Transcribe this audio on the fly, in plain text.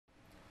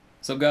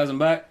What's up guys, I'm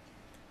back.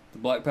 The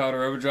Black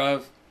Powder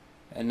Overdrive,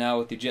 and now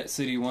with the Jet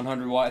City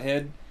 100 watt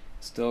head,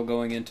 still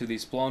going into the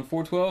Splawn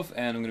 412,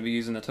 and I'm going to be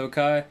using the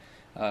Tokai.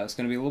 It's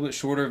going to be a little bit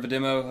shorter of a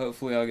demo.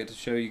 Hopefully I'll get to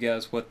show you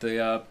guys what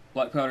the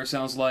Black Powder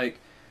sounds like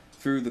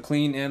through the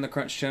clean and the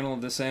crunch channel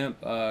of this amp.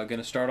 Going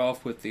to start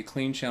off with the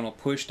clean channel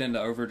pushed into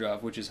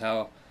overdrive, which is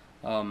how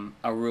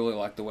I really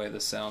like the way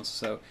this sounds.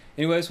 So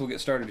anyways, we'll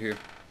get started here.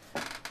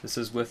 This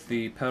is with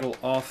the pedal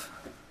off.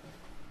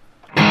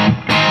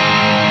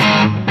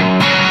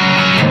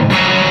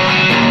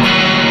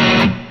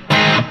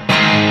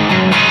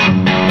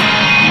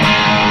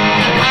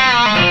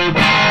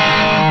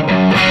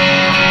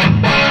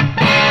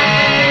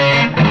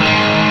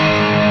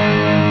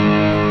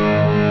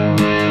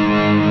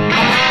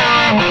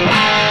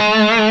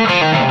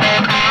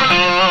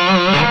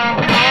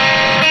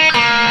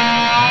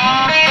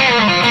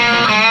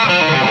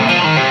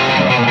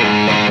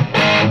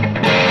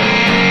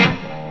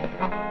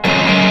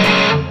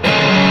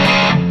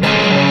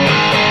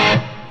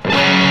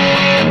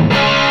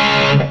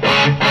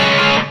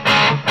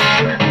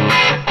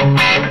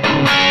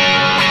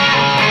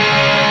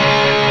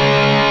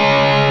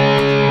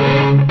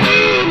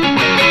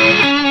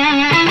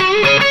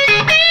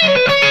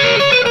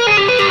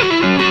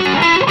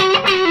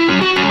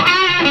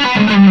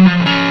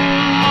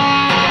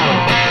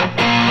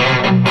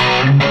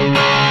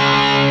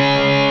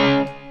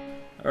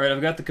 Alright,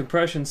 I've got the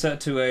compression set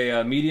to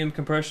a medium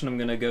compression. I'm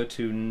going to go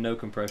to no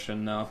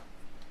compression now.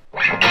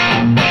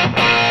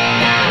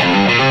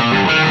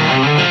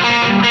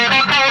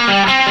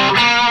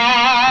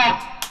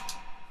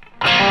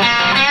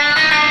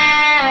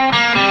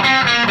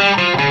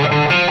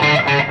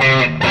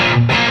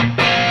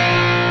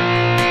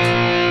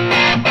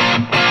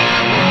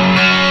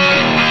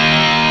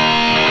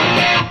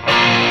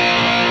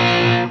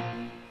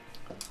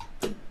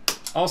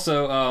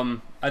 Also,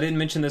 I didn't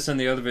mention this in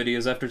the other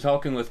videos. After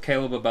talking with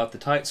Caleb about the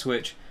tight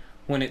switch,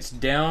 when it's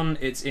down,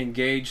 it's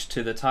engaged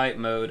to the tight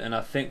mode, and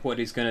I think what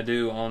he's going to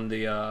do on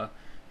the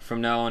from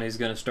now on, he's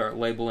going to start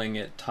labeling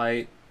it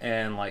tight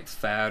and like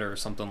fat or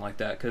something like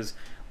that, because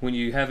when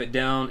you have it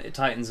down, it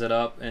tightens it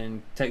up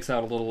and takes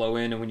out a little low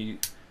end, and when you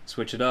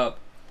switch it up,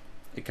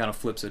 it kind of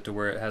flips it to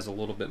where it has a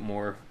little bit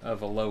more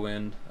of a low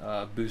end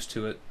boost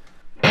to it.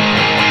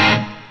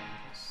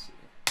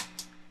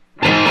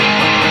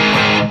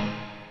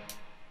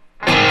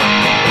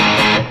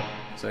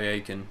 So yeah,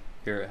 you can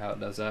hear it how it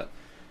does that.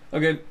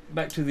 Okay,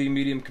 back to the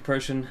medium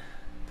compression.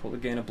 Pull the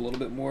gain up a little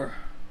bit more.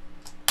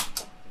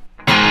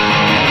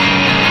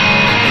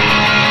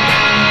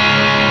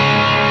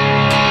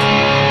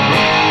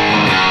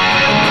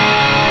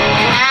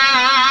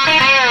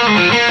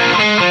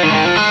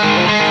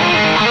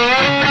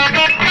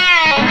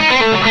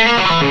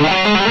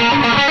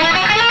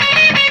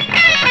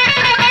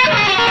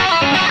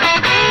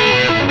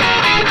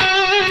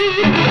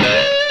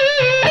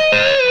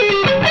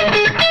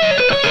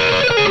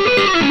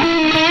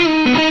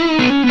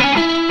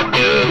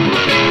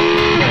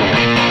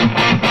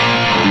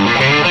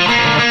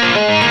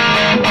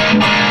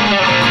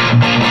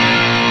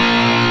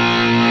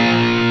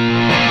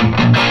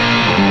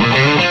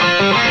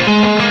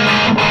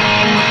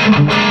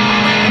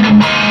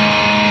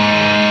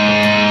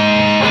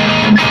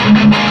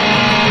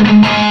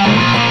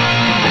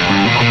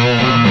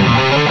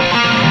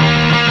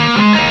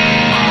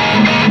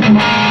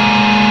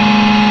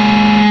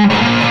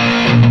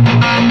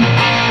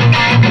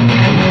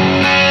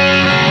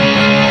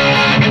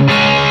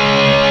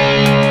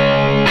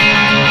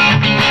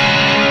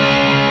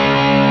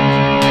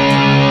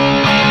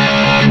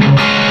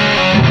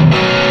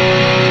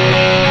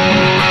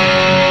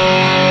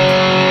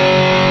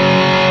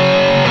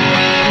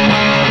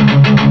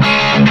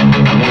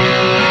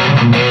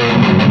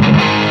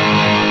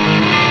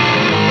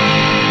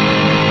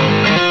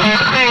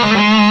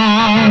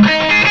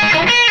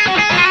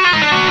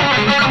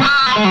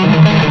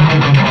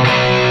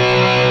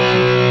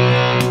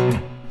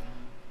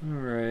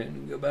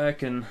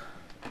 Back and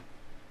get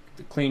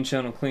the clean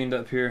channel cleaned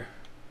up here.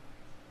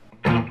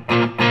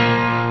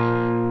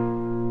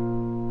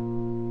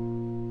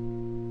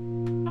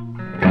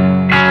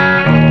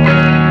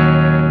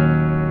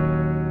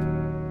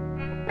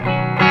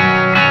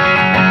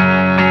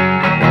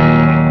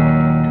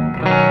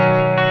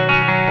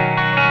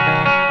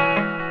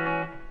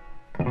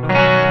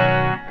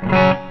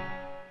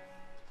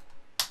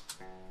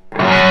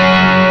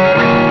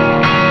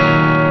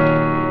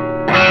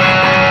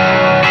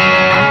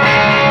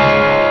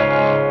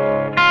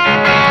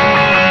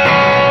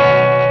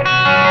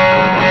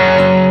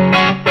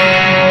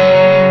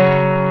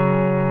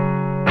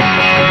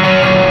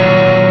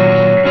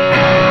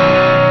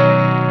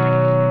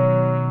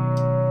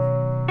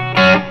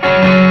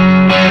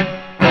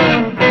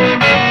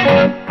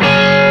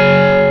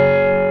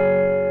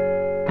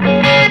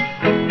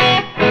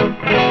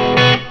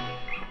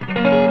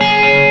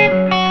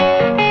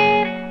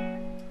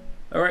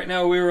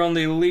 Now we are on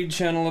the lead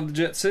channel of the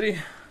Jet City.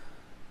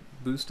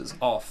 Boost is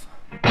off.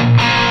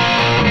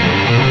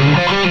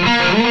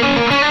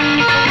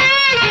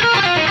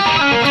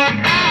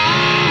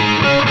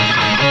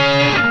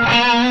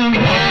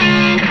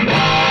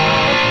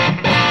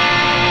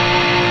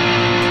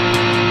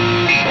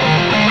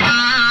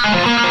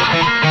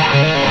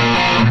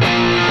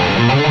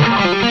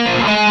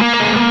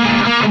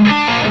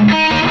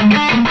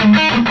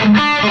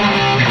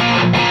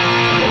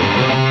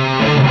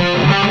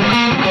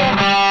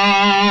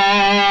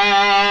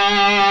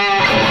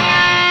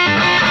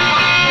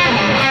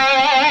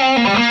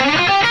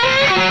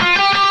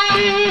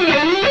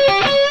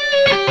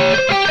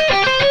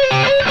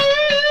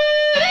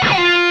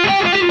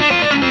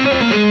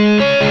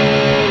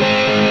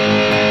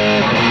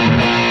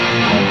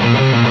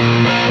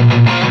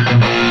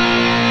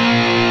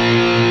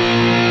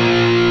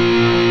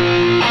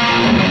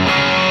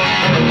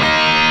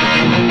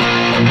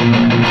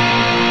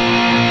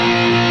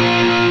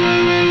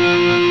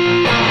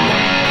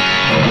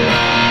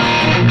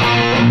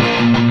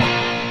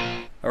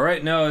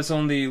 this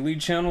on the lead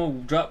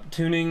channel, drop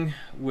tuning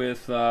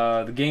with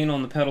the gain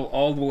on the pedal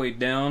all the way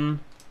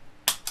down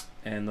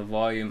and the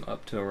volume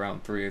up to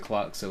around 3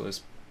 o'clock, so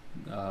it's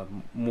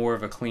more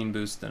of a clean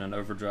boost than an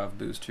overdrive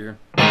boost here.